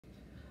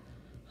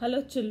Hello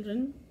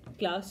children,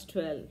 class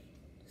 12.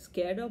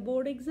 Scared of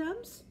board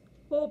exams?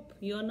 Hope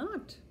you're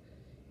not.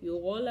 You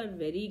all are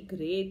very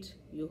great.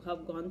 You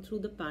have gone through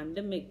the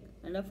pandemic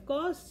and of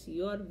course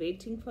you are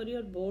waiting for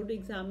your board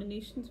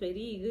examinations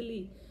very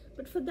eagerly.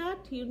 But for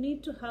that you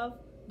need to have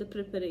the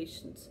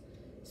preparations.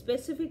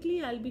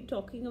 Specifically, I'll be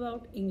talking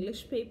about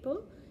English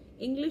paper,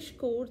 English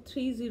Core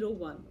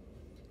 301.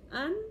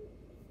 And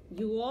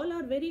you all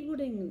are very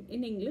good in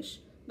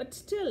English, but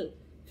still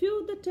few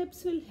of the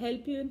tips will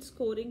help you in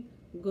scoring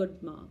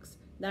good marks.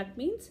 That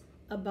means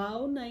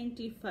above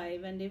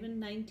 95 and even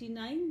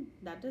 99.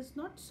 That is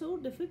not so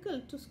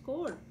difficult to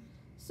score.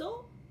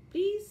 So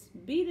please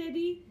be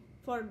ready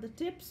for the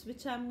tips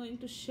which I am going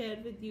to share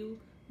with you.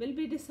 We'll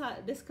be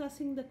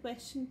discussing the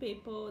question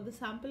paper, the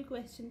sample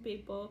question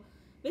paper,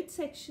 which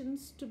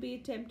sections to be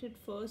attempted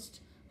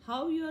first,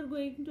 how you are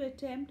going to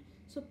attempt.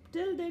 So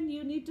till then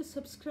you need to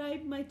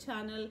subscribe my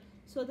channel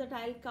so that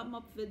I'll come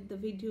up with the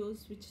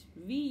videos which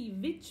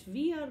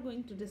we are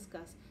going to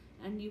discuss,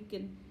 and you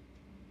can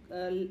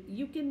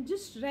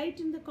just write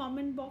in the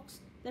comment box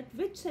that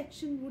which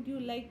section would you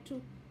like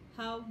to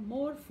have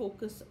more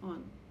focus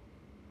on.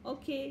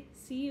 Okay,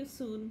 see you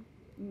soon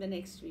in the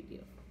next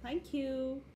video. Thank you.